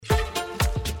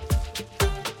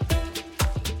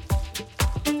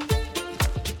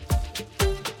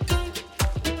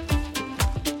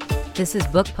This is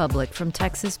Book Public from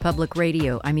Texas Public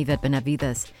Radio. I'm Yvette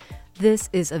Benavides. This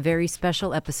is a very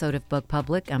special episode of Book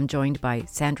Public. I'm joined by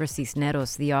Sandra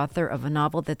Cisneros, the author of a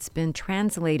novel that's been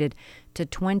translated to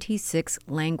 26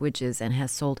 languages and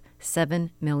has sold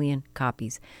 7 million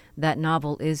copies. That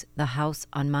novel is The House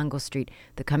on Mango Street,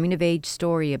 the coming-of-age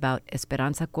story about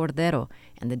Esperanza Cordero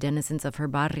and the denizens of her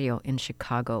barrio in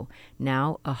Chicago.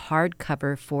 Now, a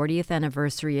hardcover 40th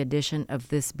anniversary edition of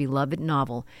this beloved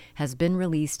novel has been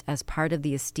released as part of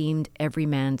the esteemed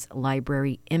Everyman's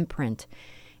Library imprint.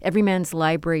 Everyman's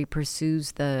Library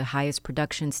pursues the highest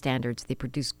production standards. They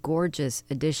produce gorgeous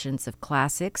editions of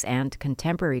classics and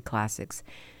contemporary classics.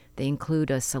 They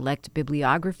include a select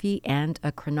bibliography and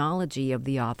a chronology of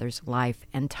the author's life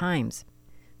and times.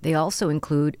 They also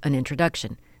include an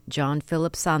introduction. John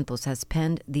Philip Santos has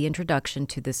penned the introduction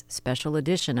to this special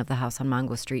edition of The House on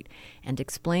Mango Street and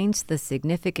explains the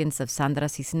significance of Sandra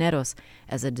Cisneros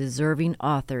as a deserving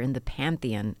author in the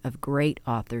pantheon of great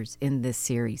authors in this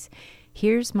series.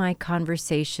 Here's my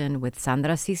conversation with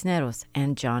Sandra Cisneros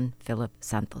and John Philip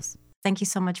Santos. Thank you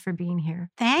so much for being here.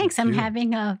 Thanks. I'm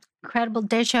having a incredible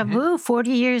deja vu.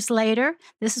 40 years later,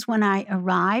 this is when I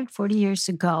arrived 40 years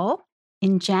ago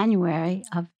in January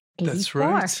of 84. That's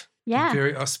right. Yeah.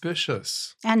 Very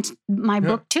auspicious. And my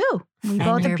book, too. We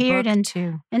both appeared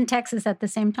in Texas at the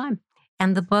same time.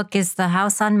 And the book is The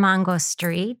House on Mango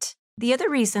Street. The other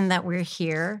reason that we're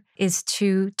here is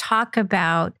to talk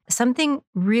about something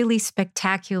really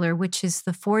spectacular, which is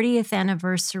the 40th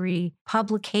anniversary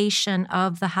publication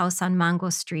of The House on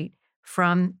Mango Street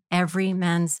from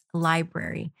Everyman's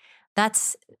Library.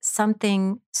 That's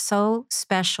something so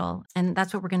special, and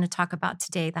that's what we're going to talk about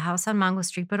today, The House on Mango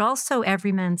Street, but also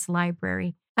Everyman's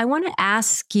Library. I want to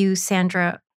ask you,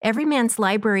 Sandra, Everyman's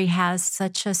Library has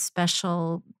such a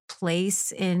special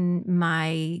place in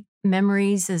my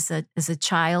memories as a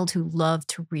child who loved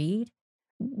to read.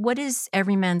 What is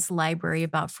Everyman's Library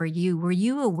about for you? Were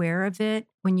you aware of it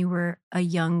when you were a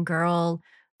young girl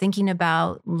thinking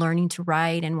about learning to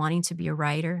write and wanting to be a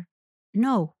writer?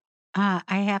 No, I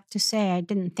have to say I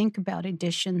didn't think about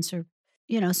editions or,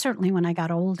 certainly when I got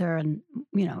older and,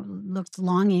 looked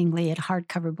longingly at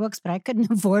hardcover books, but I couldn't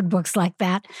afford books like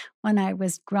that when I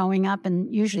was growing up.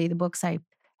 And usually the books I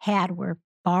had were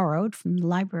borrowed from the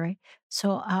library.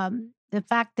 So the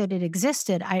fact that it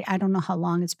existed, I don't know how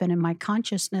long it's been in my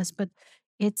consciousness, but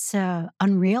it's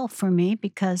unreal for me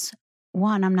because,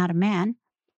 one, I'm not a man,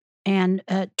 and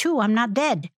two, I'm not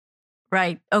dead.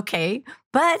 Right. Okay.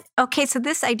 So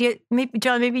this idea, maybe,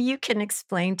 John, maybe you can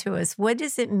explain to us, what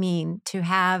does it mean to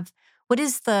have, what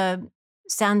is the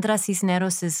Sandra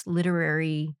Cisneros'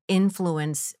 literary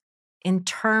influence in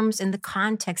the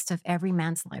context of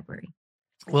Everyman's Library?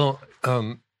 Well,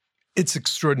 it's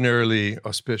extraordinarily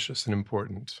auspicious and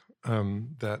important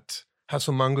that House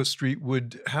on Mango Street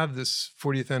would have this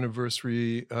 40th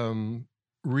anniversary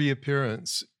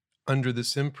reappearance under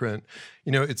this imprint.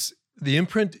 The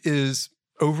imprint is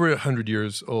over 100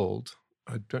 years old.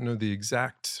 I don't know the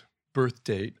exact birth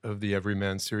date of the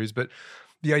Everyman series, but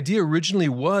the idea originally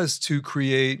was to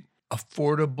create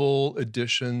affordable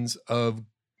editions of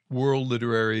world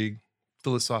literary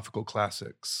philosophical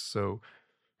classics. So,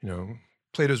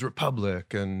 Plato's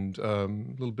Republic and a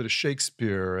little bit of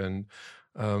Shakespeare and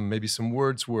maybe some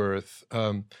Wordsworth.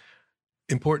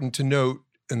 Important to note,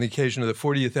 on the occasion of the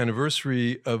 40th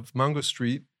anniversary of Mango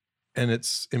Street and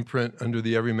its imprint under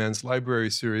the Everyman's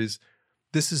Library series,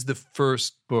 this is the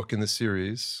first book in the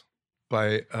series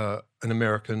by an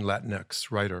American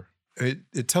Latinx writer.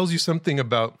 It tells you something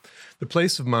about the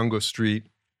place of Mango Street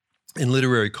in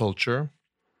literary culture,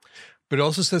 but it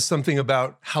also says something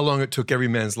about how long it took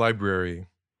Everyman's Library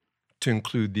to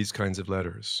include these kinds of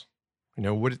letters.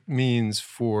 What it means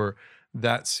for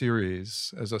that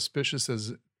series, as auspicious,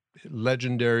 as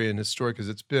legendary and historic as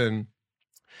it's been.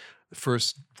 The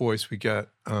first voice we get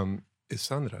is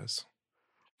Sandra's.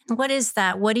 What is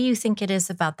that? What do you think it is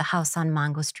about the House on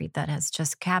Mango Street that has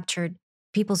just captured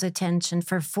people's attention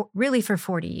for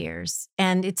 40 years?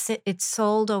 And it's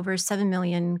sold over 7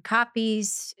 million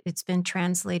copies. It's been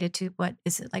translated to,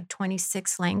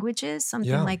 26 languages,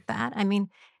 something like that. I mean,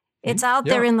 it's out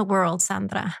there in the world,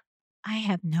 Sandra. I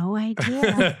have no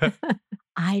idea.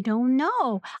 I don't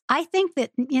know. I think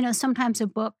that, sometimes a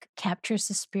book captures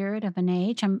the spirit of an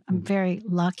age. I'm very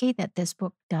lucky that this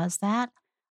book does that.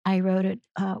 I wrote it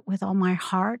with all my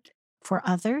heart for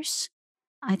others.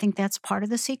 I think that's part of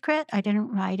the secret. I didn't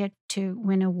write it to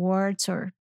win awards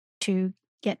or to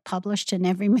get published in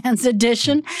Everyman's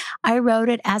edition. I wrote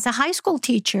it as a high school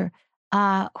teacher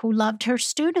who loved her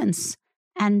students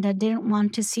and didn't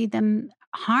want to see them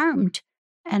harmed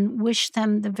and wish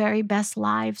them the very best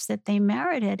lives that they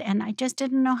merited. And I just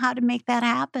didn't know how to make that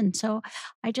happen. So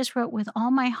I just wrote with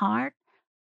all my heart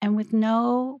and with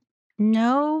no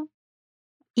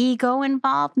ego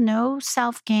involved, no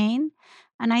self gain.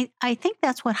 And I think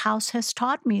that's what House has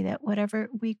taught me, that whatever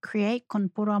we create con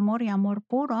puro amor y amor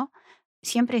puro,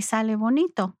 siempre sale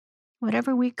bonito.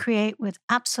 Whatever we create with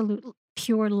absolute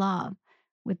pure love,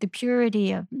 with the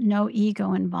purity of no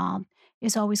ego involved,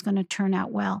 is always going to turn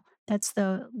out well. That's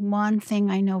the one thing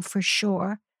I know for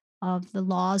sure of the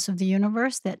laws of the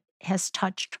universe that has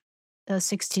touched the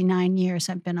 69 years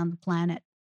I've been on the planet.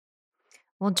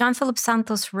 Well, John Philip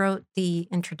Santos wrote the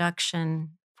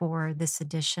introduction for this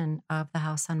edition of The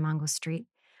House on Mango Street.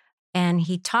 And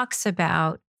he talks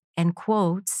about and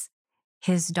quotes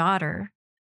his daughter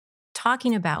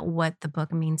talking about what the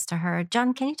book means to her.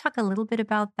 John, can you talk a little bit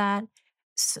about that?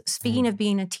 Speaking of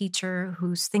being a teacher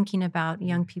who's thinking about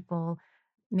young people,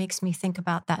 makes me think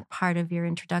about that part of your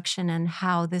introduction and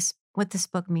what this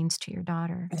book means to your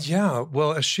daughter. Yeah,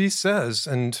 well, as she says,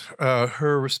 and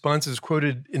her response is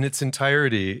quoted in its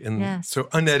entirety, and Yes, so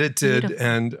unedited beautiful.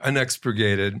 and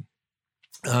unexpurgated.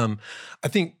 I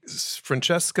think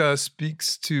Francesca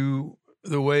speaks to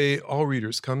the way all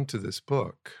readers come to this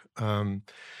book.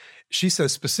 She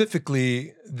says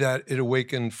specifically that it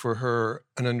awakened for her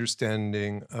an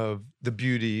understanding of the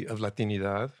beauty of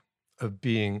Latinidad, of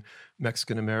being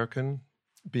Mexican American,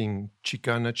 being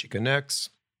Chicana, Chicanx.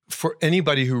 For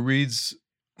anybody who reads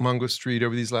Mango Street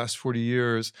over these last 40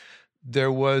 years,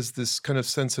 there was this kind of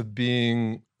sense of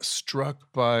being struck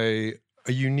by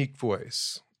a unique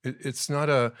voice. It's not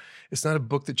a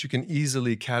book that you can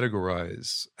easily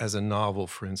categorize as a novel,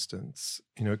 for instance.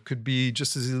 It could be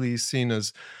just as easily seen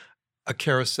as a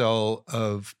carousel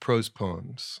of prose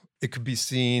poems. It could be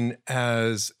seen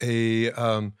as a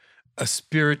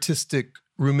spiritistic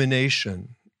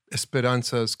rumination.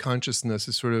 Esperanza's consciousness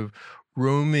is sort of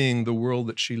roaming the world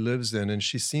that she lives in, and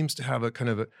she seems to have a kind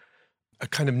of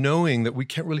knowing that we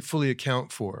can't really fully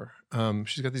account for.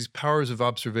 She's got these powers of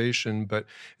observation, but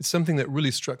it's something that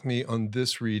really struck me on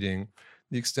this reading,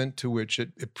 the extent to which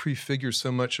it prefigures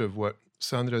so much of what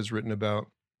Sandra has written about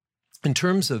in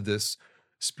terms of this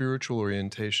spiritual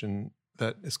orientation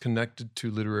that is connected to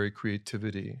literary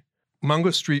creativity. Mango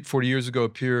Street 40 years ago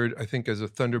appeared, I think, as a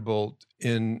thunderbolt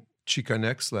in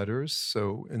Chicanx letters,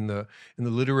 so in the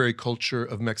literary culture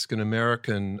of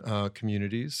Mexican-American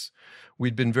communities.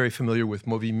 We'd been very familiar with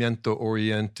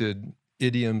movimiento-oriented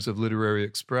idioms of literary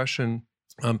expression.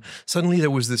 Suddenly there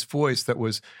was this voice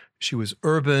she was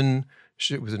urban,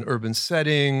 it was an urban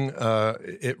setting,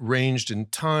 it ranged in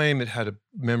time, it had a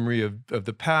memory of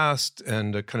the past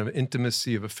and a kind of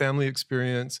intimacy of a family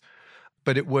experience,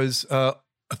 but it was a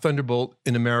thunderbolt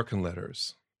in American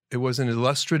letters. It wasn't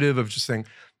illustrative of just saying,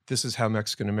 this is how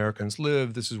Mexican Americans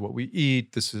live, this is what we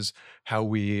eat, this is how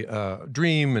we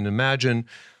dream and imagine.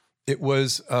 It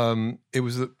was a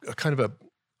kind of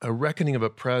a reckoning of a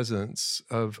presence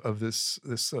of this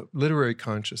literary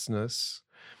consciousness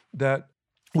that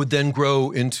would then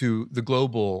grow into the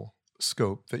global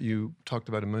scope that you talked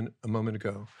about a moment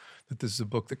ago, that this is a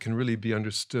book that can really be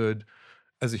understood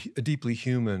as a deeply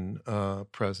human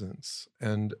presence.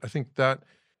 And I think that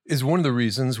is one of the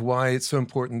reasons why it's so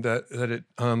important that it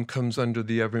comes under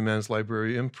the Everyman's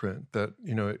Library imprint, that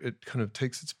it kind of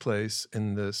takes its place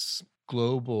in this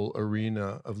global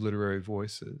arena of literary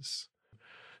voices.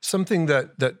 Something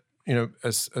that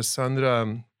as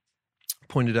Sandra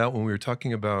pointed out when we were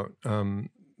talking about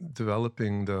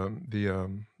developing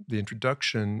the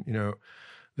introduction,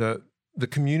 the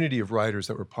community of writers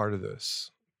that were part of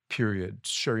this period,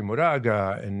 Sherry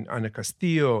Moraga and Ana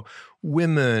Castillo,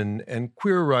 women and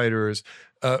queer writers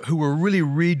who were really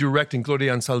redirecting,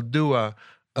 Gloria Ansaldúa,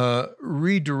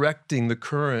 redirecting the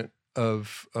current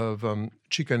of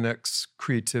Chicanx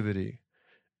creativity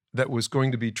that was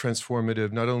going to be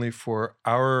transformative, not only for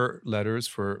our letters,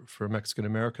 for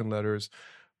Mexican-American letters,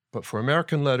 but for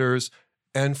American letters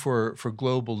and for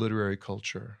global literary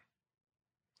culture.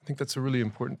 I think that's a really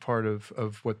important part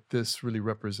of what this really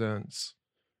represents.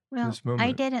 Well,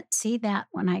 I didn't see that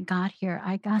when I got here.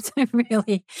 I got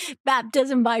really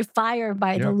baptism by fire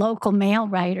by the local male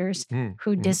writers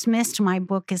who dismissed my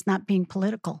book as not being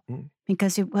political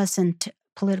because it wasn't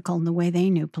political in the way they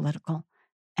knew political.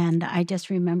 And I just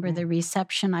remember the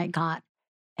reception I got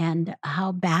and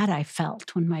how bad I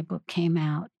felt when my book came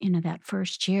out, that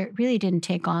first year. It really didn't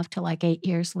take off till like 8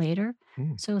 years later.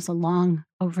 So it was a long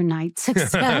overnight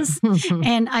success.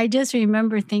 And I just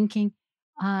remember thinking,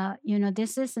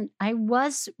 this isn't, I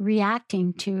was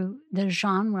reacting to the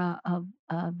genre of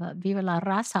Viva la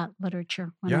Raza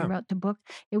literature when I wrote the book.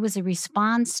 It was a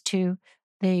response to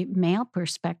the male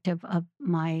perspective of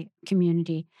my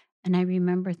community. And I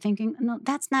remember thinking, no,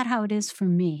 that's not how it is for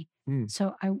me.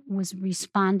 So I was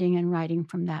responding and writing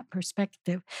from that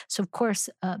perspective. So, of course,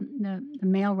 the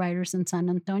male writers in San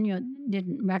Antonio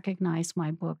didn't recognize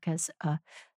my book as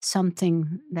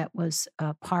something that was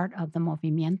part of the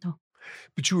movimiento.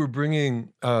 But you were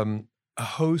bringing a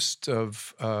host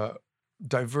of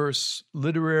diverse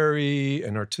literary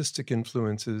and artistic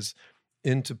influences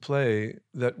into play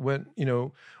that went,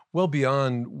 well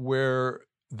beyond where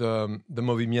the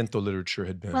movimiento literature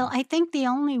had been. Well, I think the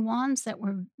only ones that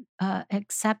were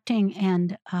accepting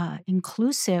and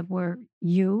inclusive were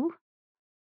you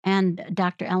and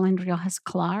Dr. Ellen Riojas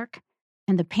Clark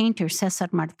and the painter Cesar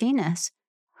Martinez,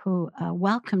 who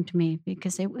welcomed me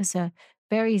because it was a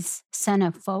very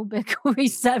xenophobic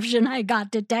reception I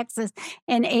got to Texas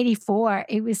in '84.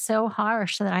 It was so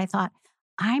harsh that I thought,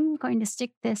 I'm going to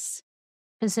stick this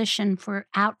position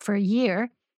out for a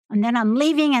year, and then I'm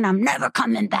leaving and I'm never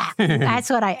coming back. That's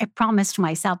what I promised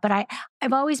myself. But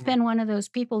I've always been one of those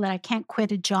people that I can't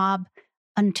quit a job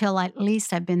until at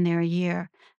least I've been there a year.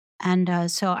 And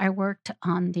so I worked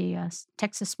on the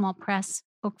Texas Small Press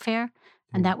Book Fair,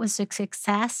 and that was a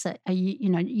success.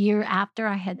 Year after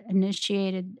I had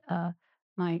initiated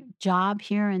my job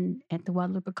here at the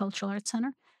Guadalupe Cultural Arts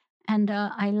Center, and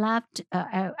I left.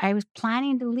 I was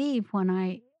planning to leave when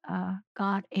I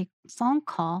got a phone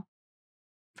call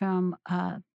from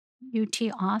UT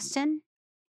Austin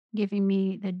giving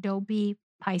me the Dobie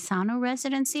Paisano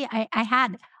residency. I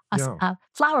had a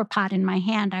flower pot in my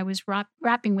hand. I was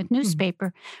wrapping with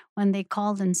newspaper when they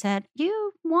called and said,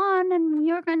 "You won, and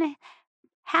you're going to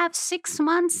have 6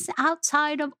 months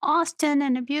outside of Austin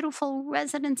and a beautiful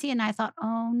residency." And I thought,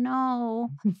 oh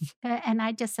no. And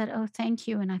I just said, oh, thank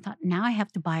you. And I thought, now I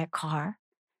have to buy a car.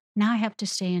 Now I have to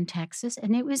stay in Texas.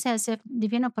 And it was as if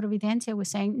Divina Providencia was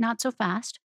saying, not so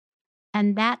fast.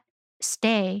 And that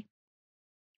stay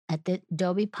at the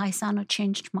Dobie Paisano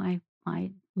changed my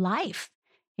life.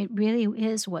 It really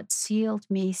is what sealed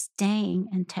me staying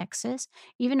in Texas.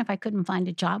 Even if I couldn't find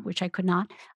a job, which I could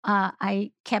not,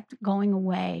 I kept going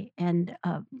away and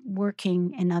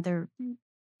working in other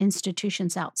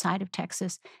institutions outside of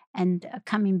Texas and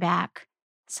coming back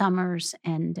summers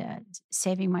and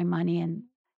saving my money and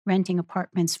renting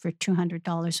apartments for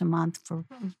 $200 a month for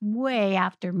way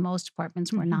after most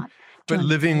apartments were not. But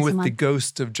living $200 a with the month.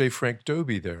 ghost of J. Frank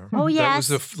Dobie there. Oh, That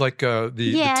was yes. the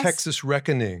Yes. Texas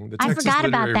reckoning. The I Texas forgot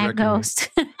about literary that reckoning. ghost.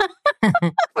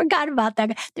 I forgot about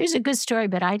that. There's a good story,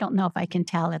 but I don't know if I can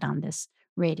tell it on this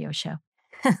radio show.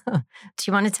 Do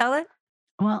you want to tell it?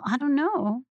 Well, I don't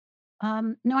know.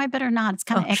 No, I better not. It's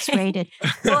kind of X-rated.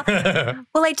 Well,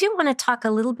 I do want to talk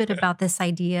a little bit about this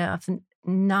idea of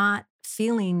not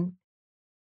feeling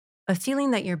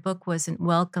that your book wasn't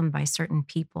welcomed by certain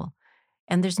people.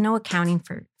 And there's no accounting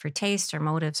for taste or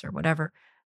motives or whatever.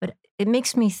 But it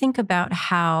makes me think about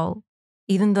how,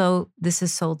 even though this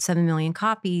has sold 7 million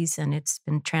copies and it's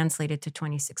been translated to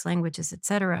 26 languages, et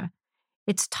cetera,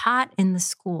 it's taught in the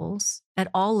schools at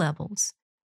all levels.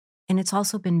 And it's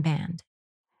also been banned.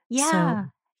 Yeah.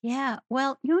 Yeah.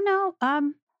 Well,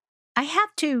 I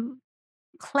have to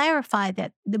clarify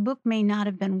that the book may not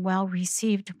have been well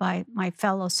received by my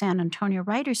fellow San Antonio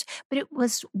writers, but it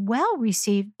was well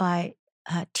received by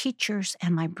teachers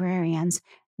and librarians.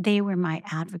 They were my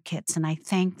advocates, and I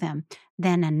thank them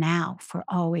then and now for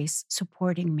always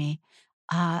supporting me.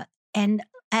 And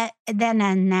then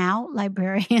and now,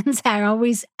 librarians are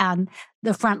always on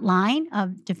the front line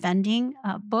of defending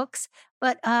books.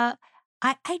 But I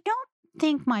don't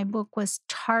think my book was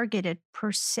targeted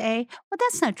per se. Well,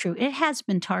 that's not true. It has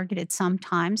been targeted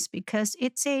sometimes because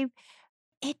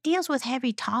it deals with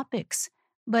heavy topics,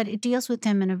 but it deals with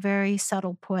them in a very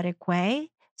subtle, poetic way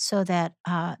so that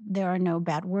there are no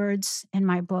bad words in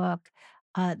my book.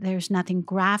 There's nothing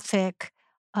graphic.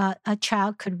 A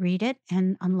child could read it,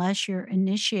 and unless you're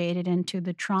initiated into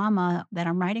the trauma that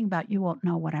I'm writing about, you won't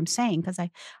know what I'm saying because I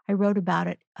wrote about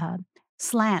it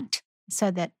slant so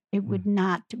that it would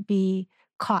not be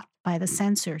caught by the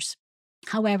censors.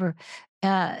 However,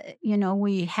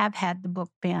 we have had the book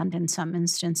banned in some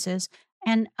instances,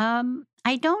 and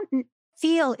I don't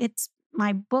feel it's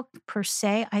my book per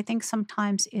se. I think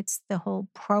sometimes it's the whole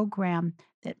program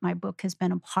that my book has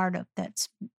been a part of that's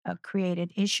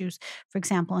created issues. For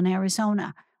example, in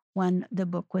Arizona, when the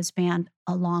book was banned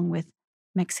along with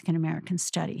Mexican American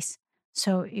Studies.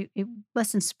 So it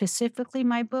wasn't specifically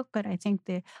my book, but I think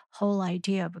the whole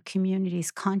idea of a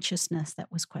community's consciousness that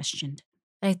was questioned.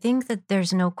 I think that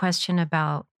there's no question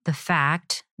about the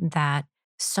fact that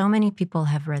so many people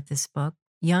have read this book,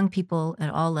 young people at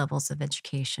all levels of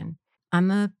education. I'm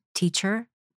a teacher,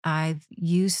 I've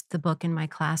used the book in my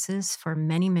classes for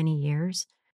many, many years.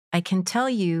 I can tell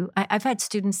you, I've had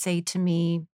students say to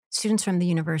me, students from the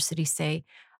university say,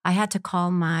 I had to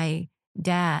call my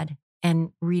dad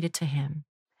and read it to him.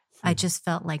 I just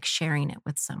felt like sharing it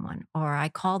with someone. Or I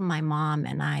called my mom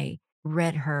and I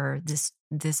read her this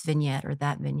vignette or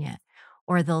that vignette.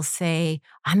 Or they'll say,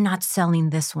 I'm not selling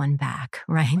this one back,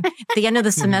 right? At the end of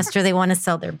the semester, they want to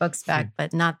sell their books back,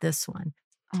 but not this one.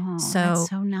 Oh, that's So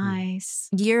so nice.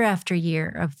 year after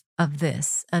year of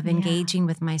this, of Yeah. engaging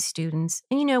with my students.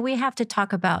 And, we have to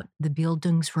talk about the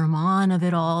Bildungsroman of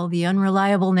it all, the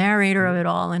unreliable narrator of it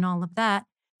all, and all of that.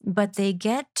 But they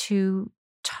get to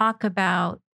talk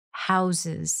about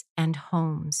houses and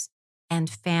homes and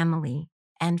family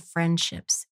and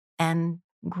friendships and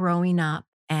growing up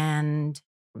and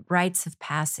rites of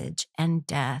passage and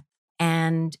death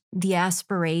and the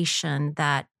aspiration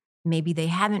that maybe they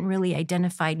haven't really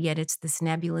identified yet. It's this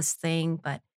nebulous thing,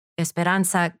 but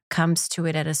Esperanza comes to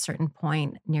it at a certain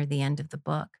point near the end of the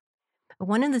book. But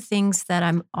one of the things that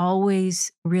I'm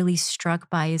always really struck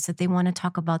by is that they want to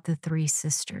talk about the three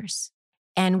sisters.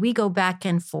 And we go back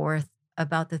and forth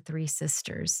about the three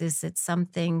sisters. Is it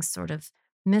something sort of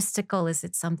mystical? Is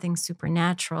it something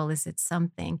supernatural? Is it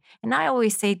something? And I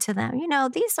always say to them,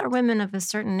 these are women of a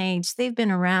certain age. They've been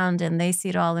around and they see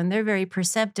it all, and they're very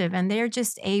perceptive, and they're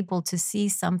just able to see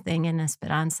something in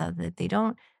Esperanza that they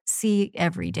don't see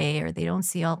every day or they don't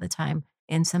see all the time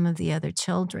in some of the other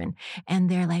children. And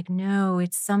they're like, no,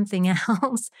 it's something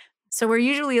else. So we're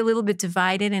usually a little bit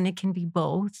divided, and it can be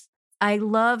both. I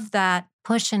love that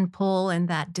push and pull and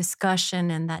that discussion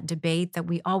and that debate that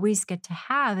we always get to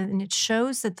have. And it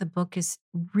shows that the book is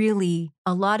really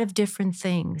a lot of different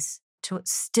things to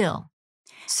still.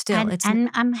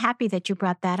 And I'm happy that you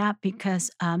brought that up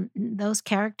because those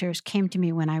characters came to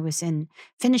me when I was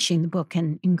finishing the book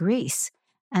in Greece.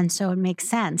 And so it makes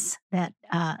sense that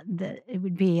it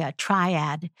would be a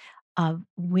triad of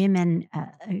women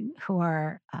who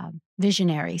are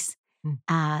visionaries.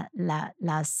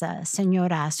 Las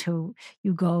señoras who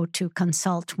you go to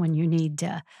consult when you need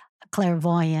a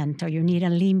clairvoyant or you need a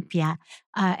limpia.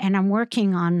 And I'm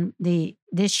working on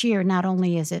this year, not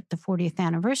only is it the 40th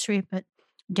anniversary, but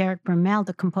Derek Brummel,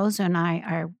 the composer, and I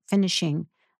are finishing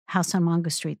House on Mango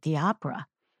Street, the opera.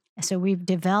 So we've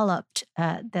developed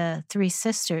the three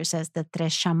sisters as the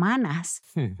tres chamanas.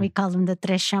 We call them the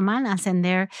tres chamanas, and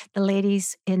they're the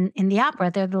ladies in the opera.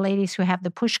 They're the ladies who have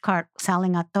the pushcart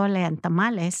selling atole and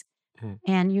tamales.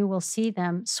 And you will see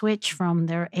them switch from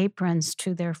their aprons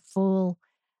to their full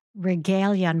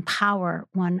regalia and power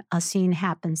when a scene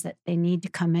happens that they need to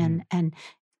come in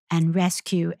and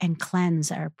rescue and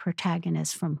cleanse our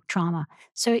protagonists from trauma.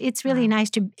 So it's really nice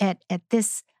to at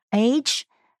this age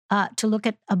to look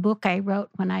at a book I wrote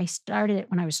when I started it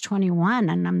when I was 21,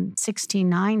 and I'm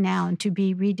 69 now, and to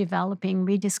be redeveloping,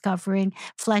 rediscovering,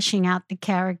 fleshing out the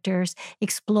characters,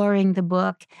 exploring the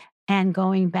book, and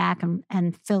going back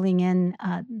and filling in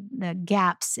the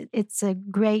gaps. It's a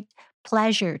great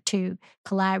pleasure to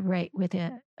collaborate with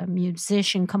a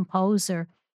musician, composer,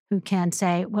 who can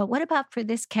say, well, what about for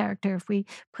this character if we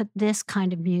put this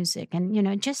kind of music?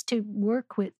 And, just to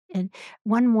work with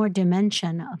one more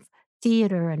dimension of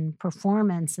theater and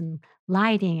performance and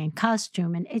lighting and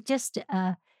costume. And it's just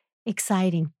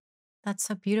exciting. That's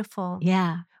so beautiful.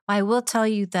 Yeah. I will tell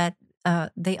you that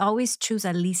they always choose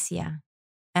Alicia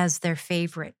as their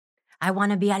favorite. I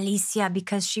want to be Alicia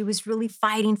because she was really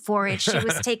fighting for it. She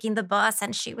was taking the bus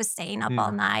and she was staying up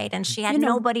all night and she had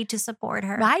nobody to support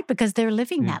her. Right, because they're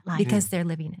living that life. Because they're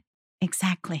living it.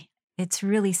 Exactly. It's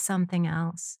really something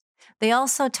else. They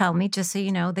also tell me, just so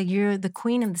you know, that you're the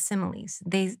queen of the similes.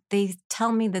 They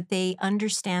tell me that they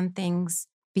understand things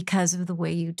because of the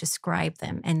way you describe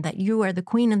them and that you are the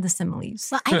queen of the similes.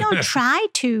 Well, I don't try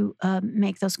to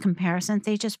make those comparisons.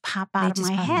 They just pop out of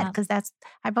my head because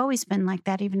I've always been like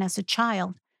that, even as a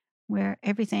child, where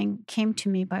everything came to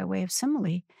me by way of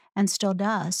simile and still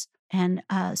does. And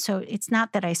so it's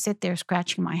not that I sit there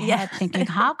scratching my head thinking,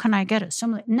 how can I get a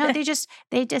simile? No, they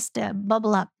just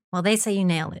bubble up. Well, they say you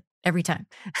nail it every time.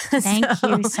 Thank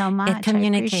you so much. It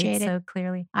communicates so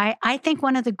clearly. I think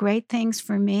one of the great things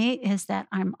for me is that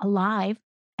I'm alive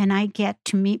and I get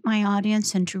to meet my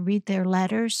audience and to read their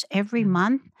letters every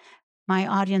month. My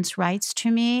audience writes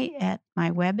to me at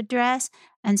my web address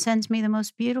and sends me the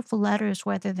most beautiful letters,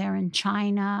 whether they're in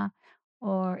China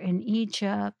or in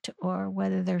Egypt, or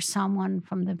whether there's someone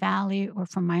from the Valley or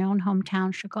from my own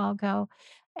hometown, Chicago.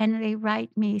 And they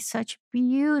write me such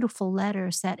beautiful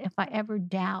letters that if I ever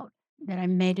doubt that I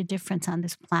made a difference on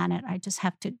this planet, I just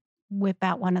have to whip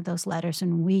out one of those letters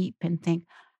and weep and think,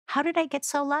 how did I get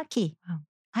so lucky? Wow.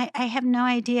 I have no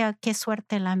idea. Qué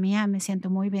suerte la mía. Me siento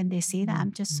muy bendecida.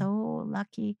 I'm just Mm-hmm. so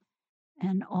lucky.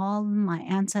 And all my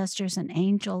ancestors and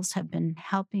angels have been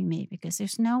helping me because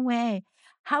there's no way.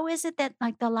 How is it that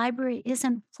like the library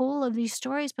isn't full of these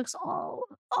stories? Because all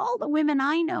the women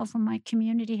I know from my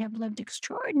community have lived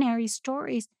extraordinary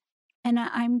stories. And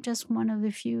I'm just one of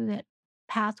the few that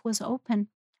path was open.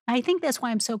 I think that's why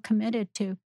I'm so committed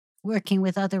to working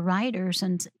with other writers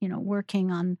and, working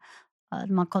on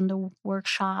Macondo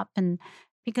workshop. And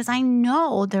because I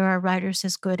know there are writers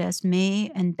as good as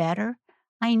me and better.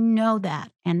 I know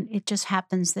that. And it just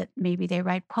happens that maybe they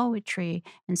write poetry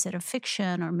instead of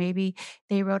fiction, or maybe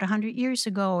they wrote 100 years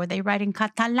ago, or they write in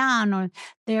Catalan, or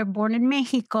they're born in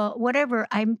Mexico, whatever.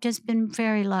 I've just been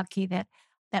very lucky that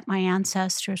my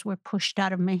ancestors were pushed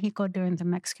out of Mexico during the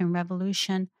Mexican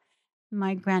Revolution.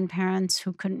 My grandparents,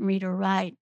 who couldn't read or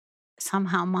write,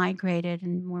 somehow migrated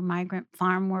and were migrant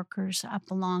farm workers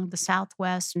up along the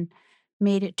Southwest and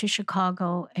made it to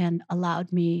Chicago and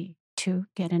allowed me to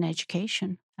get an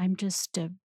education. I'm just,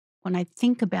 when I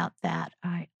think about that,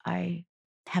 I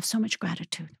have so much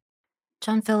gratitude.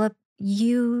 John Philip,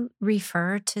 you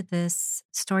refer to this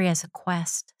story as a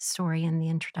quest story in the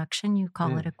introduction. You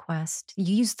call it a quest.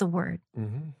 You use the word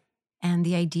and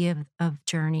the idea of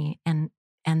journey and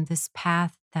this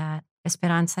path that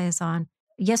Esperanza is on.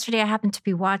 Yesterday, I happened to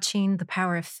be watching The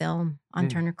Power of Film on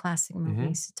Turner Classic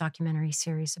Movies, documentary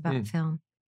series about film.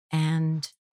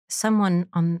 And someone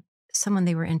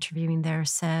they were interviewing there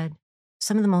said,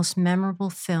 some of the most memorable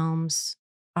films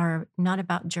are not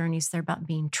about journeys, they're about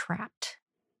being trapped.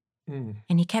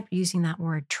 And he kept using that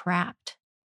word trapped.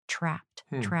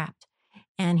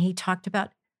 And he talked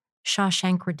about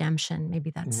Shawshank Redemption.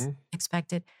 Maybe that's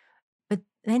expected. But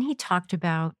then he talked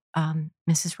about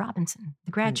Mrs. Robinson,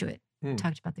 The Graduate.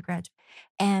 Talked about The Graduate.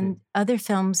 And other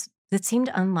films that seemed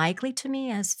unlikely to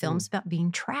me as films about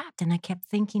being trapped. And I kept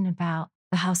thinking about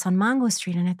The House on Mango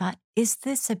Street. And I thought, is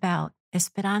this about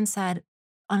Esperanza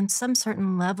on some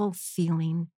certain level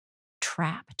feeling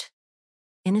trapped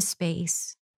in a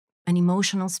space, an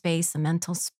emotional space, a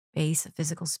mental space, a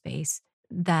physical space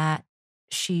that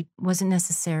she wasn't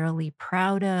necessarily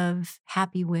proud of,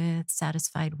 happy with,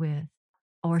 satisfied with,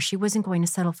 or she wasn't going to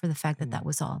settle for the fact that that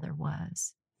was all there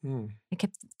was. I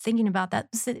kept thinking about that.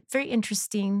 It's very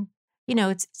interesting.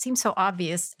 It seems so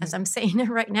obvious as I'm saying it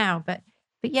right now, but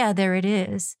yeah, there it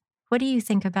is. What do you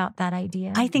think about that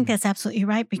idea? I think that's absolutely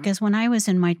right, because when I was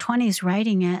in my 20s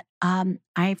writing it,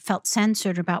 I felt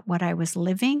censored about what I was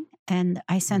living, and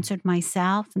I censored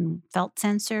myself and felt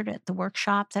censored at the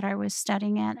workshop that I was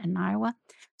studying at in Iowa.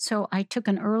 So I took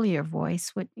an earlier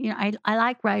voice. I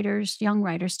like young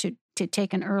writers, to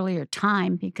take an earlier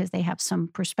time because they have some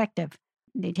perspective.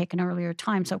 They take an earlier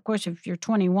time. So of course, if you're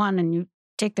 21 and you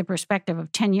take the perspective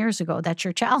of 10 years ago, that's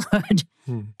your childhood.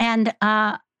 And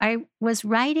I was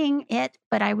writing it,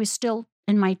 but I was still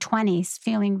in my 20s,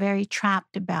 feeling very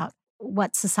trapped about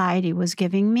what society was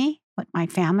giving me, what my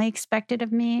family expected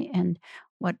of me, and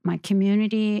what my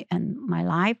community and my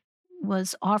life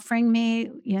was offering me.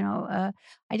 I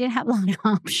didn't have a lot of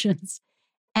options.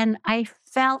 And I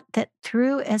felt that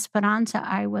through Esperanza,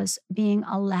 I was being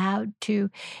allowed to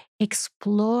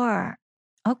explore,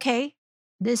 okay,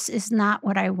 this is not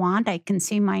what I want. I can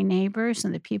see my neighbors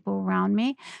and the people around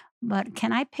me, but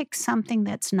can I pick something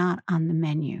that's not on the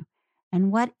menu?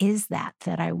 And what is that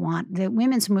I want? The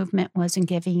women's movement wasn't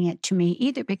giving it to me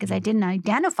either, because I didn't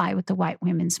identify with the white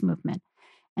women's movement.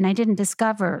 And I didn't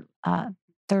discover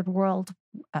third world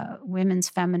women's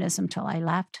feminism till I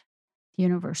left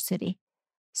university.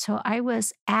 So I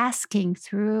was asking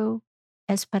through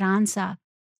Esperanza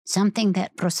something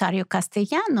that Rosario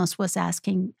Castellanos was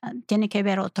asking, tiene que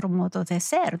haber otro modo de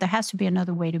ser. There has to be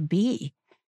another way to be.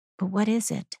 But what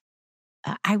is it?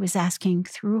 I was asking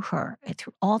through her,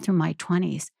 all through my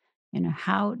 20s,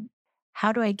 how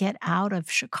do I get out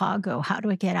of Chicago? How do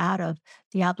I get out of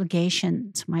the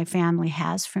obligations my family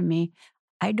has for me?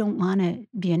 I don't want to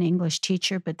be an English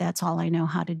teacher, but that's all I know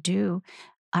how to do.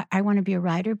 I want to be a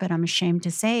writer, but I'm ashamed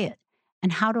to say it.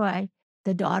 And how do I,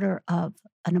 the daughter of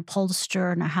an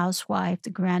upholsterer and a housewife, the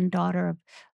granddaughter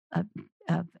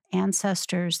of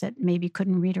ancestors that maybe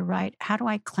couldn't read or write, how do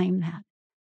I claim that?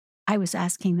 I was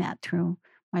asking that through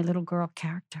my little girl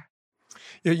character.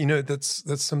 Yeah,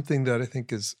 that's something that I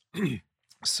think is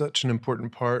such an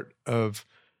important part of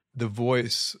the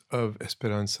voice of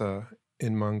Esperanza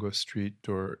in Mango Street,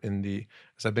 or in the,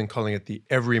 as I've been calling it, the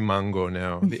every mango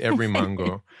now, the every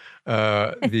mango.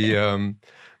 The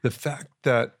fact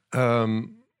that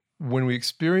when we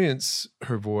experience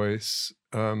her voice,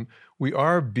 we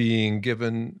are being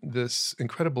given this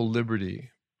incredible liberty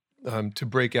to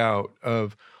break out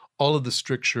of all of the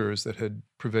strictures that had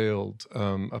prevailed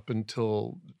up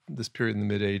until this period in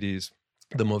the mid-'80s,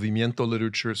 the movimiento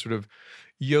literature sort of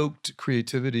yoked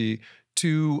creativity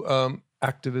to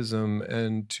activism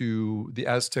and to the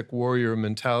Aztec warrior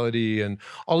mentality and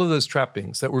all of those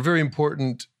trappings that were very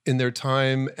important in their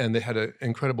time, and they had an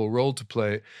incredible role to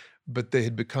play, but they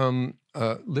had become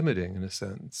limiting in a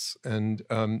sense. And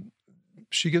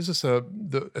she gives us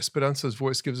the Esperanza's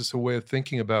voice gives us a way of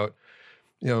thinking about,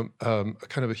 a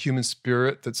kind of a human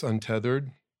spirit that's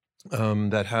untethered,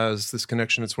 that has this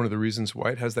connection. It's one of the reasons why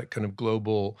it has that kind of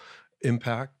global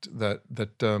impact that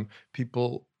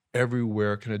people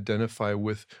everywhere can identify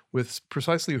with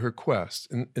precisely her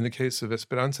quest. In the case of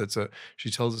Esperanza,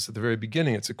 she tells us at the very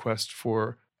beginning, it's a quest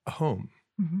for a home,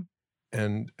 Mm-hmm.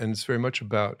 and it's very much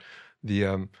about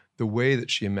the way that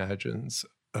she imagines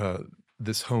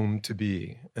this home to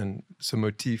be, and it's a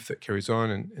motif that carries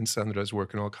on in Sandra's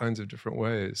work in all kinds of different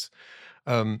ways.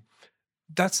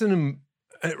 That's a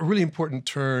really important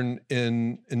turn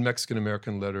in Mexican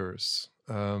American letters.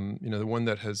 The one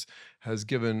that has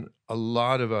given a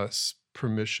lot of us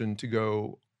permission to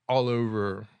go all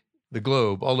over the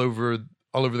globe, all over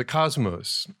the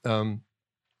cosmos,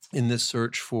 in this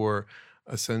search for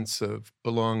a sense of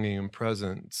belonging and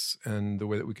presence, and the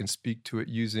way that we can speak to it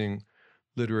using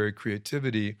literary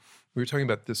creativity. We were talking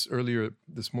about this earlier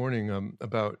this morning,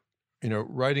 about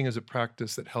writing as a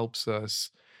practice that helps us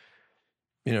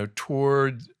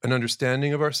toward an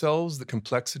understanding of ourselves, the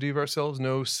complexity of ourselves.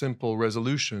 No simple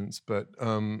resolutions, but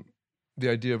the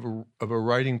idea of a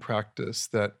writing practice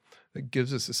that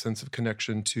gives us a sense of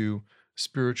connection to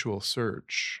spiritual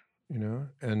search.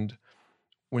 And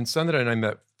when Sandra and I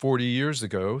met 40 years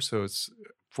ago, so it's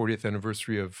 40th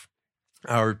anniversary of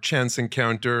our chance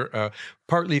encounter,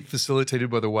 partly facilitated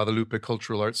by the Guadalupe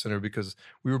Cultural Arts Center, because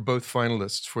we were both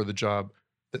finalists for the job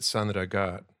that Sandra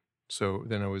got. So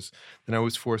then I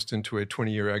was forced into a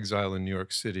 20-year exile in New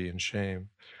York City in shame.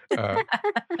 But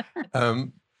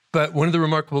one of the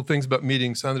remarkable things about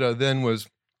meeting Sandra then was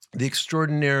the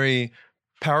extraordinary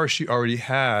power she already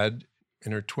had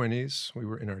in her 20s. We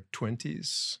were in our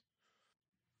 20s,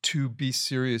 to be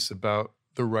serious about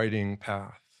the writing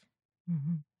path.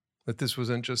 Mm-hmm. That this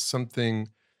wasn't just something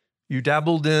you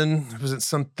dabbled in. It wasn't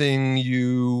something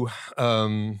you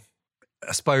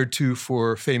aspired to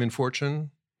for fame and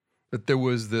fortune. That there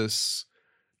was this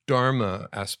dharma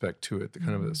aspect to it, the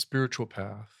kind of a spiritual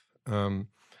path.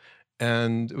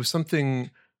 And it was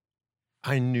something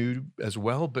I knew as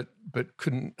well, but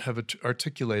couldn't have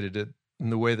articulated it in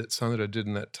the way that Sandra did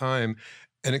in that time,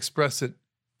 and express it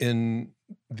in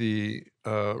the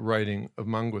writing of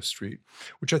Mango Street,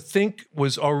 which I think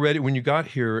was already, when you got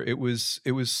here, it was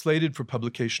slated for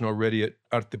publication already at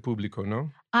Arte Público,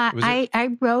 no?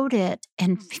 I wrote it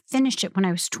and finished it when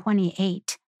I was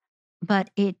 28,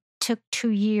 but it took 2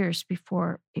 years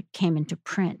before it came into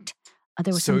print.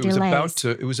 There was some delays.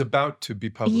 It was about to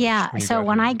be published. Yeah. So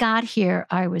when I got here,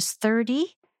 I was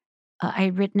 30. I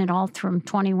had written it all from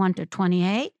 21 to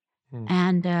 28,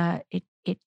 and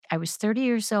I was 30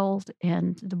 years old,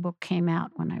 and the book came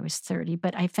out when I was 30,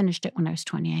 but I finished it when I was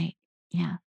 28.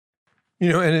 Yeah.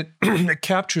 And it it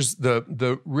captures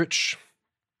the rich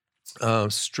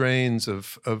strains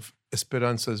of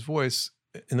Esperanza's voice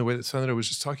in the way that Sandra was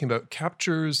just talking about,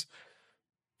 captures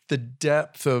the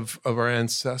depth of our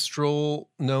ancestral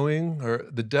knowing, or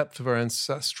the depth of our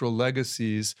ancestral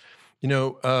legacies,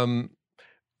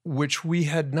 which we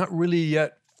had not really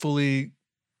yet fully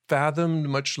fathomed,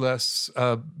 much less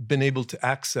been able to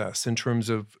access in terms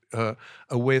of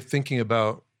a way of thinking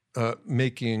about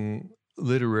making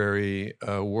literary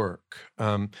work.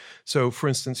 So, for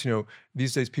instance,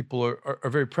 these days people are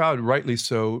very proud, rightly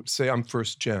so, say, I'm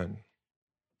first gen,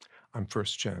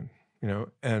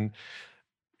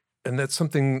 and that's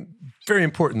something very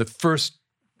important. The first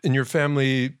in your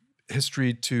family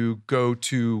history to go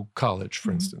to college,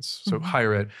 for instance, so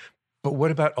higher ed. But what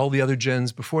about all the other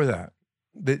gens before that?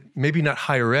 That maybe not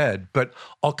higher ed, but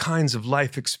all kinds of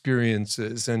life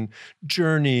experiences and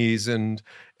journeys and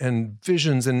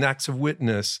visions and acts of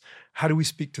witness. How do we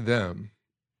speak to them?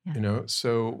 Yeah.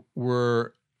 So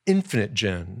we're infinite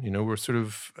gen. We're sort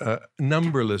of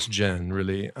numberless gen,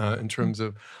 really, in terms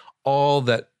of all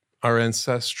that our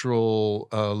ancestral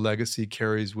legacy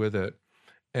carries with it.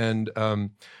 And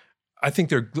I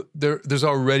think there's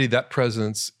already that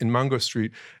presence in Mango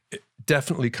Street. It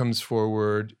definitely comes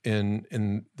forward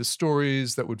in the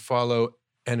stories that would follow,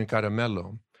 and in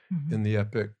Caramelo, in the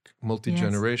epic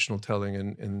multi-generational telling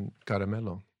in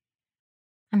Caramelo.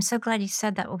 I'm so glad you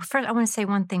said that. Well, first, I want to say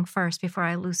one thing first before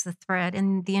I lose the thread.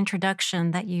 In the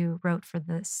introduction that you wrote for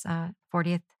this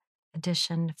 40th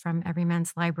edition from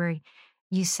Everyman's Library,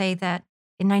 you say that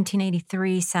in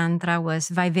 1983, Sandra was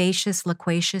vivacious,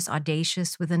 loquacious,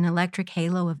 audacious, with an electric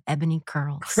halo of ebony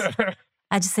curls.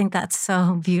 I just think that's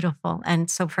so beautiful and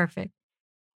so perfect.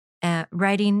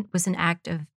 Writing was an act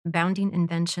of bounding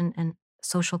invention and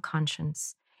social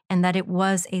conscience, and that it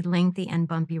was a lengthy and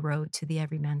bumpy road to the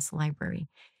Everyman's library.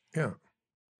 Yeah.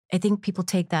 I think people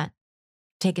take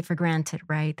it for granted,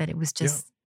 right? That it was just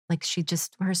like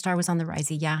her star was on the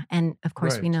rise. Yeah. And of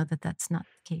course, we know that that's not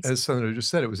the case. As Sandra just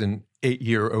said, it was an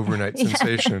 8-year overnight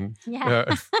sensation.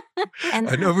 Yeah.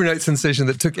 An overnight sensation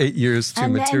that took 8 years to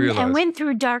materialize. And went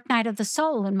through Dark Night of the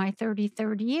Soul in my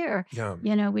 33rd year,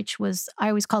 which was, I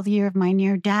always call the year of my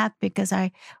near death, because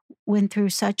I went through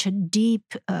such a deep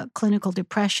clinical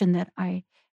depression that I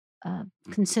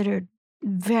considered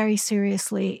very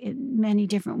seriously in many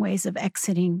different ways of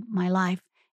exiting my life.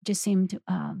 It just seemed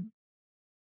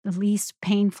the least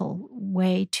painful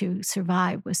way to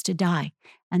survive was to die.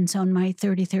 And so in my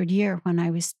 33rd year, when I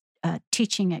was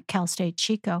teaching at Cal State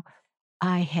Chico,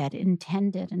 I had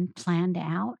intended and planned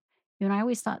out. I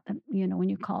always thought that, when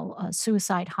you call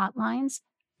suicide hotlines,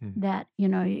 that,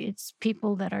 it's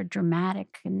people that are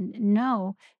dramatic. And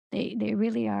no, they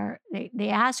really are. They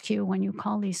ask you when you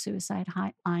call these suicide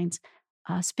hotlines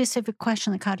a specific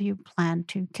question like, how do you plan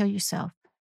to kill yourself?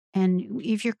 And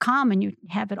if you're calm and you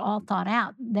have it all thought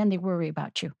out, then they worry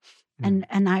about you. And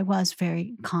I was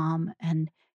very calm and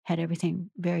had everything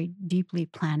very deeply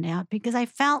planned out, because I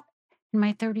felt in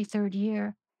my 33rd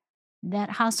year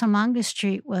that House on Manga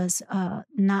Street was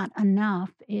not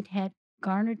enough. It had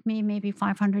garnered me maybe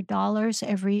 $500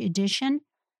 every edition,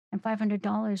 and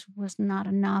 $500 was not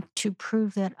enough to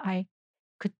prove that I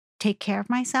could take care of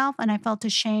myself. And I felt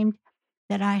ashamed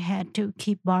that I had to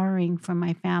keep borrowing from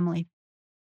my family.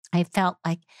 I felt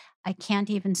like I can't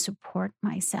even support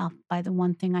myself by the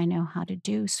one thing I know how to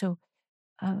do. So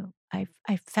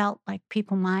I felt like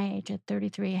people my age at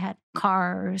 33 had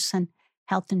cars and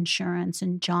health insurance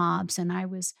and jobs, and I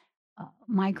was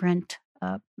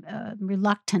a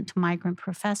reluctant migrant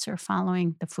professor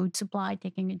following the food supply,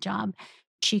 taking a job,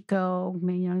 Chico,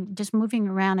 just moving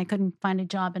around. I couldn't find a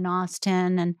job in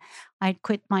Austin, and I'd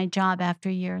quit my job after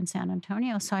a year in San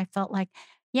Antonio. So I felt like,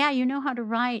 yeah, you know how to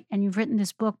write and you've written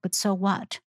this book, but so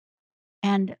what?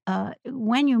 And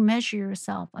when you measure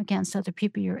yourself against other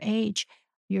people your age,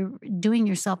 you're doing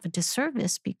yourself a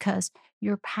disservice, because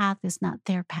your path is not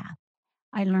their path.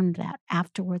 I learned that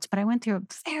afterwards, but I went through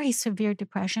a very severe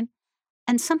depression.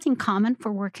 And something common for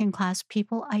working class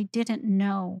people, I didn't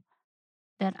know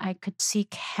that I could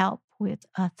seek help with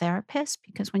a therapist,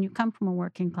 because when you come from a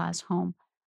working class home,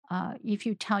 if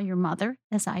you tell your mother,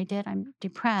 as I did, I'm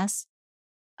depressed,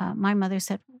 my mother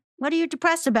said, "What are you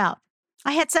depressed about?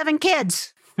 I had 7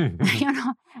 kids." And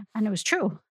it was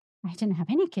true. I didn't have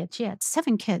any kids. She had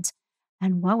 7 kids.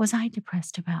 And what was I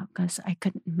depressed about? Because I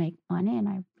couldn't make money and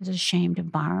I was ashamed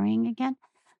of borrowing again.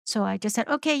 So I just said,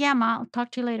 "Okay, yeah, Ma, I'll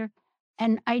talk to you later."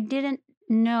 And I didn't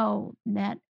know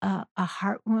that a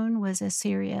heart wound was as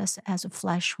serious as a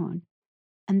flesh wound.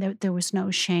 And there was no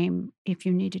shame if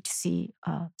you needed to see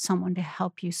someone to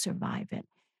help you survive it.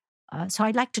 So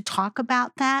I'd like to talk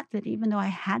about that even though I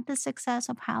had the success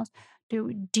of House, there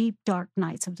were deep, dark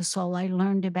nights of the soul. I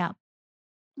learned about,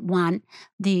 one,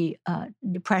 the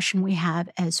depression we have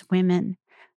as women,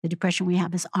 the depression we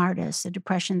have as artists, the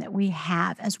depression that we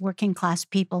have as working class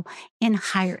people in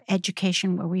higher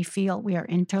education, where we feel we are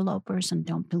interlopers and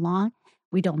don't belong.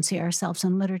 We don't see ourselves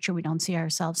in literature. We don't see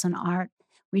ourselves in art.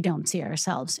 We don't see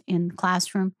ourselves in the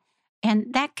classroom.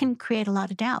 And that can create a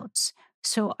lot of doubts.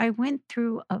 So I went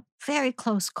through a very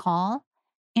close call.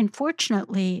 And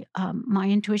fortunately, my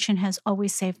intuition has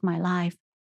always saved my life.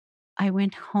 I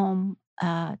went home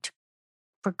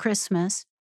for Christmas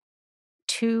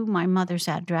to my mother's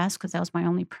address, because that was my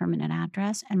only permanent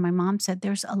address. And my mom said,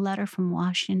 "There's a letter from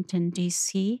Washington,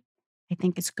 D.C. I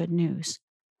think it's good news."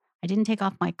 I didn't take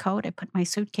off my coat. I put my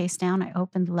suitcase down. I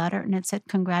opened the letter and it said,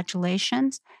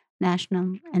 "Congratulations.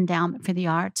 National Endowment for the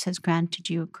Arts has granted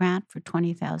you a grant for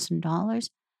 $20,000.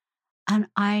 And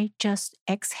I just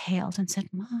exhaled and said,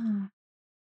 "Ma,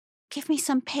 give me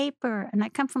some paper." And I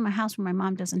come from a house where my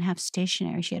mom doesn't have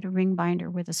stationery. She had a ring binder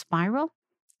with a spiral.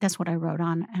 That's what I wrote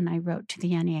on. And I wrote to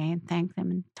the NEA and thanked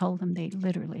them and told them they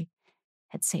literally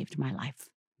had saved my life.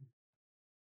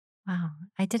 Wow.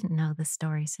 I didn't know this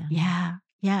story, Sam.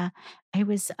 Yeah. I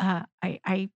was,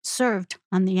 I served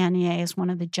on the NEA as one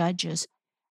of the judges.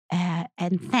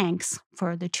 And thanks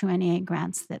for the 2 NEA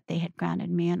grants that they had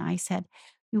granted me. And I said,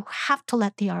 "You have to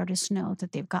let the artists know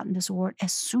that they've gotten this award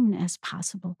as soon as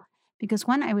possible." Because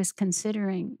when I was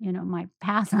considering, my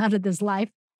path out of this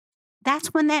life, that's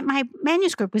when my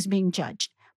manuscript was being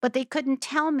judged. but they couldn't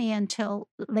tell me until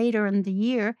later in the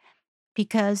year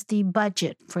because the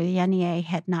budget for the NEA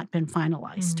had not been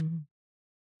finalized.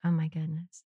 Oh my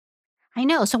goodness. I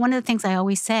know. So one of the things I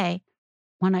always say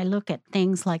when I look at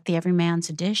things like the Everyman's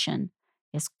edition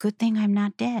is, good thing I'm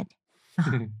not dead.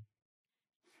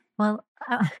 Well,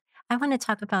 I want to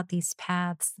talk about these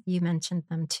paths. You mentioned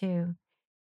them too,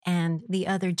 and the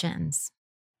other gens,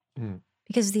 Mm.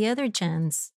 because the other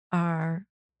gens are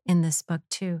in this book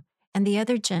too. And the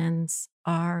other gens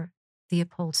are the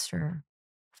upholsterer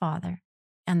father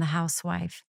and the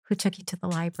housewife who took you to the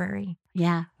library.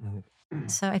 Yeah.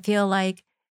 So I feel like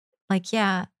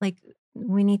yeah, like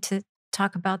we need to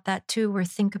talk about that too, or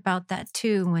think about that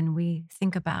too when we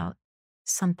think about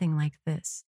something like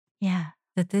this. Yeah.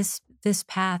 That this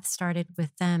path started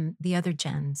with them, the other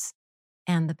gens,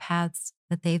 and the paths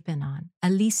that they've been on.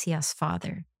 Alicia's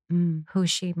father, who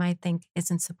she might think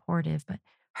isn't supportive, but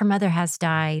her mother has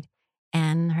died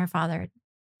and her father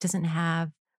doesn't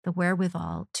have the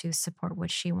wherewithal to support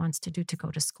what she wants to do, to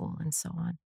go to school and so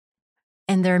on.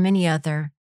 And there are many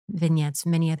other vignettes,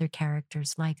 many other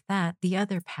characters like that, the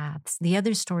other paths, the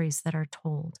other stories that are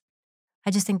told.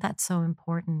 I just think that's so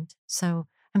important. So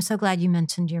I'm so glad you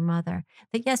mentioned your mother.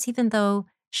 That yes, even though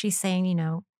she's saying,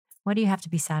 what do you have to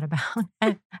be sad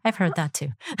about? I've heard that too.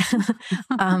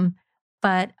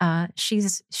 But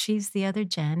she's the other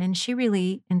Jen, and she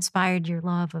really inspired your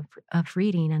love of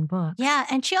reading and books. Yeah,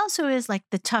 and she also is like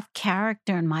the tough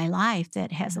character in my life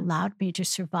that has allowed me to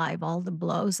survive all the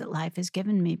blows that life has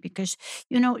given me, because,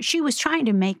 she was trying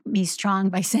to make me strong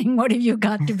by saying, what have you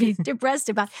got to be depressed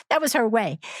about? That was her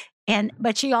way.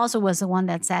 But she also was the one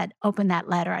that said, open that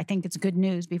letter. I think it's good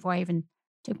news, before I even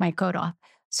took my coat off.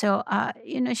 So,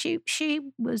 she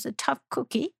was a tough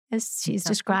cookie, as she's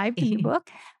described in the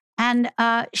book. And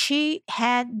she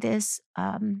had this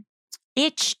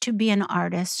itch to be an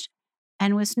artist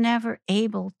and was never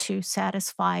able to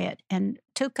satisfy it, and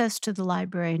took us to the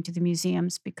library and to the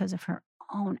museums because of her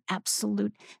own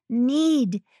absolute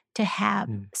need to have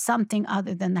something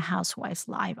other than the housewife's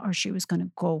life, or she was going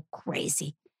to go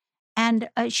crazy. And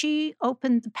she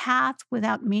opened the path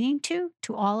without meaning to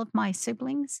all of my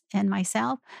siblings and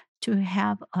myself, to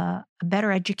have a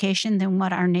better education than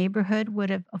what our neighborhood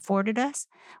would have afforded us,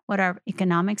 what our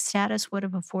economic status would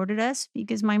have afforded us,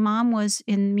 because my mom was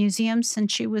in museums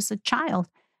since she was a child.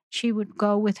 She would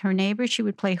go with her neighbors, she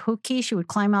would play hooky, she would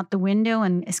climb out the window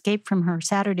and escape from her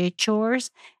Saturday chores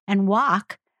and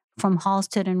walk from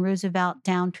Halsted and Roosevelt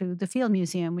down to the Field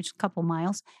Museum, which is a couple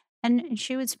miles. And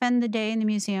she would spend the day in the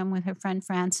museum with her friend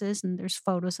Frances, and there's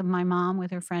photos of my mom with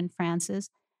her friend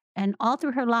Frances. And all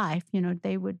through her life,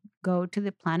 they would go to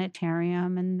the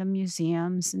planetarium and the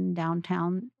museums in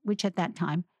downtown, which at that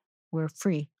time were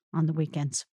free on the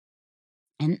weekends.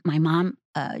 And my mom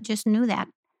just knew that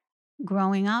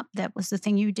growing up, that was the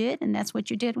thing you did. And that's what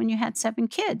you did when you had 7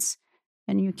 kids.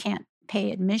 And you can't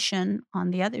pay admission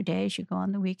on the other days. You go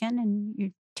on the weekend and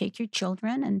you take your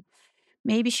children, and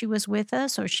maybe she was with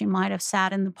us, or she might have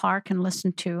sat in the park and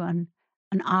listened to an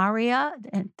aria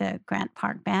at the Grant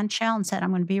Park Bandshell and said,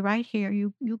 I'm going to be right here.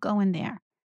 You go in there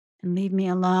and leave me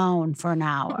alone for an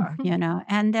hour,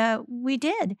 And we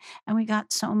did. And we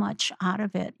got so much out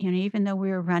of it, even though we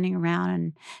were running around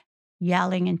and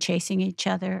yelling and chasing each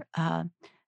other.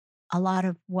 A lot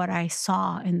of what I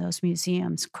saw in those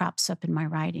museums crops up in my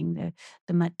writing,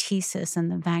 the Matisses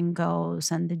and the Van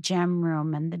Goghs and the gem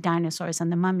room and the dinosaurs and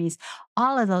the mummies.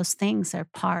 All of those things are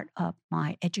part of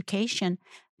my education,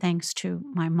 thanks to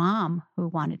my mom, who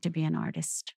wanted to be an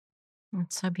artist.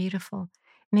 It's so beautiful.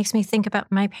 It makes me think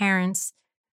about my parents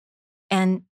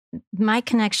and my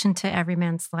connection to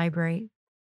Everyman's Library.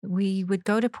 We would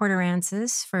go to Port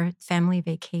Aransas for family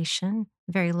vacation,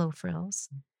 very low frills.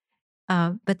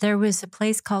 But there was a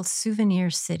place called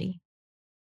Souvenir City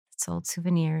that sold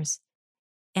souvenirs.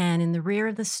 And in the rear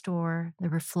of the store, there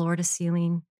were floor to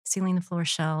ceiling to floor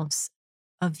shelves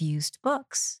of used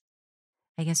books.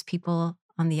 I guess people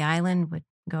on the island would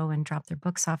go and drop their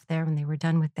books off there when they were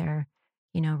done with their,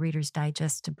 Reader's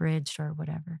Digest abridged or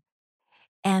whatever.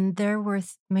 And there were,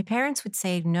 my parents would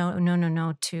say no, no, no,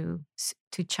 no to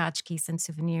tchotchkes and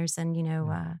souvenirs and,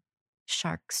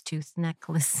 shark's tooth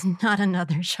necklace, not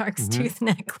another shark's tooth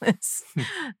necklace,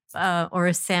 or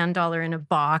a sand dollar in a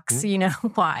box,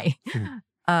 why?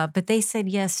 But they said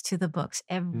yes to the books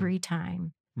every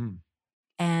time.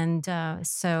 And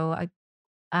so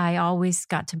I always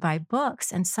got to buy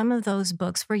books. And some of those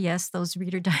books were, yes, those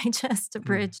Reader Digest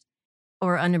abridged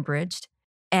or unabridged,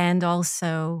 and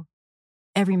also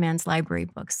Everyman's Library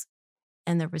books.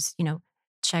 And there was,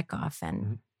 Chekhov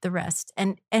and the rest.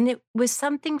 And it was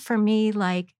something for me,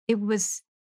 like, it was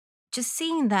just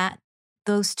seeing that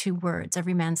those two words,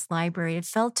 Everyman's Library, it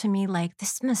felt to me like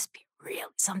this must be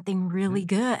something really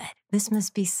good. This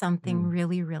must be something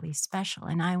really, really special,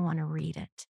 and I want to read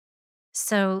it.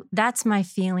 So that's my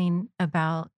feeling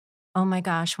about, oh my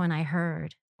gosh, when I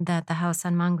heard that The House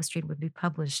on Mango Street would be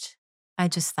published, I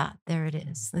just thought, there it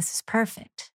is. This is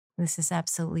perfect. This is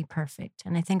absolutely perfect.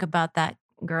 And I think about that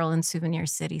girl in Souvenir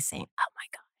City saying, oh my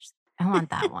gosh, I want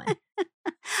that one.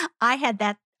 I had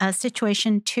that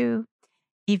situation too,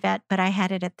 Yvette, but I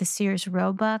had it at the Sears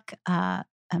Roebuck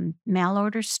mail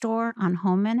order store on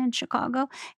Homan in Chicago.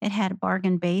 It had a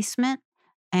bargain basement,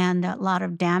 and a lot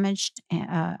of damaged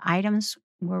items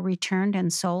were returned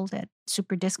and sold at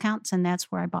super discounts. And that's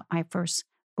where I bought my first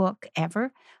book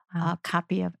ever, a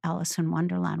copy of Alice in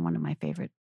Wonderland, one of my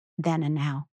favorite then and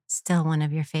now. Still one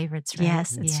of your favorites, right?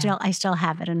 Yes, I still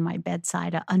have it in my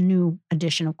bedside. A new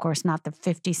edition, of course, not the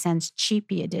 50 cents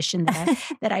cheapy edition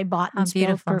that I bought and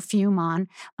spilled perfume on.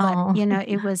 But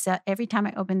it was every time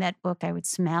I opened that book, I would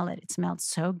smell it. It smelled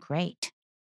so great.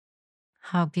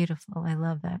 How beautiful! I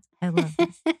love that. I love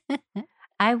that.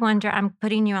 I wonder. I'm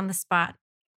putting you on the spot,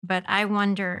 but I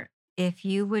wonder if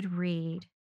you would read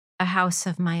A House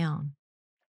of My Own.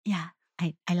 Yeah,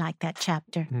 I like that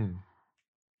chapter.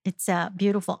 It's a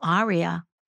beautiful aria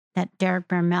that Derek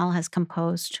Bramell has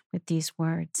composed with these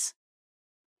words.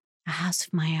 A house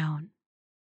of my own.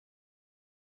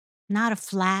 Not a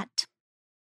flat.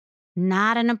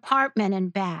 Not an apartment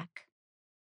and back.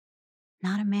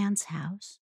 Not a man's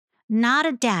house. Not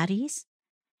a daddy's.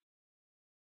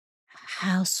 A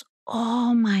house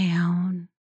all my own.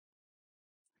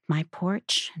 My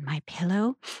porch and my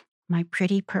pillow, my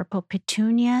pretty purple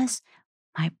petunias,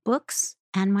 my books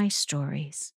and my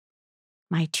stories.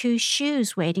 My 2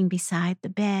 shoes waiting beside the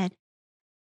bed.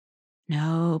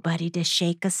 Nobody to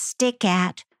shake a stick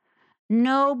at.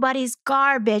 Nobody's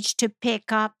garbage to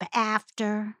pick up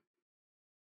after.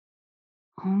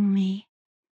 Only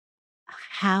a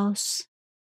house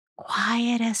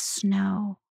quiet as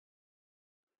snow.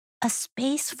 A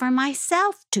space for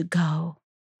myself to go.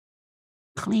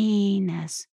 Clean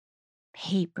as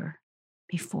paper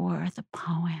before the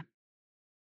poem.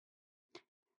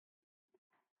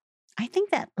 I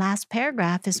think that last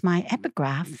paragraph is my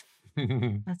epigraph.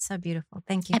 That's so beautiful.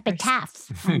 Thank you. Epitaph.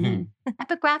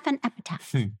 Epigraph and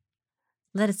epitaph.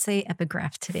 Let us say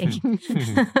epigraph today.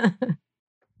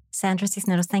 Sandra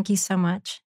Cisneros, thank you so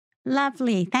much.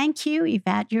 Lovely. Thank you,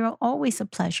 Yvette. You're always a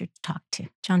pleasure to talk to.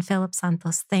 John Philip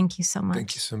Santos, thank you so much.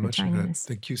 Thank you so much, Yvette.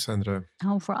 Thank you, Sandra.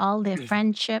 Oh, for all the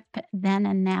friendship then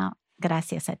and now.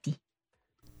 Gracias a ti.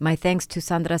 My thanks to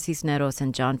Sandra Cisneros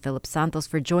and John Philip Santos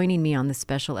for joining me on this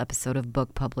special episode of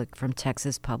Book Public from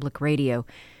Texas Public Radio.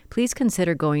 Please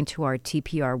consider going to our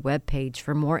TPR webpage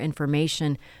for more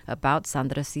information about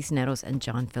Sandra Cisneros and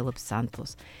John Philip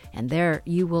Santos. And there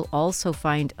you will also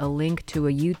find a link to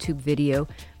a YouTube video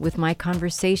with my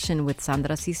conversation with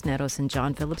Sandra Cisneros and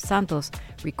John Philip Santos,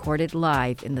 recorded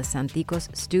live in the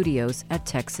Santikos studios at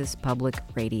Texas Public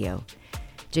Radio.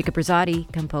 Jacob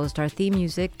Rosati composed our theme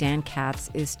music. Dan Katz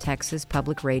is Texas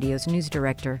Public Radio's news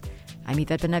director. I'm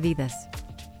Yvette Benavides.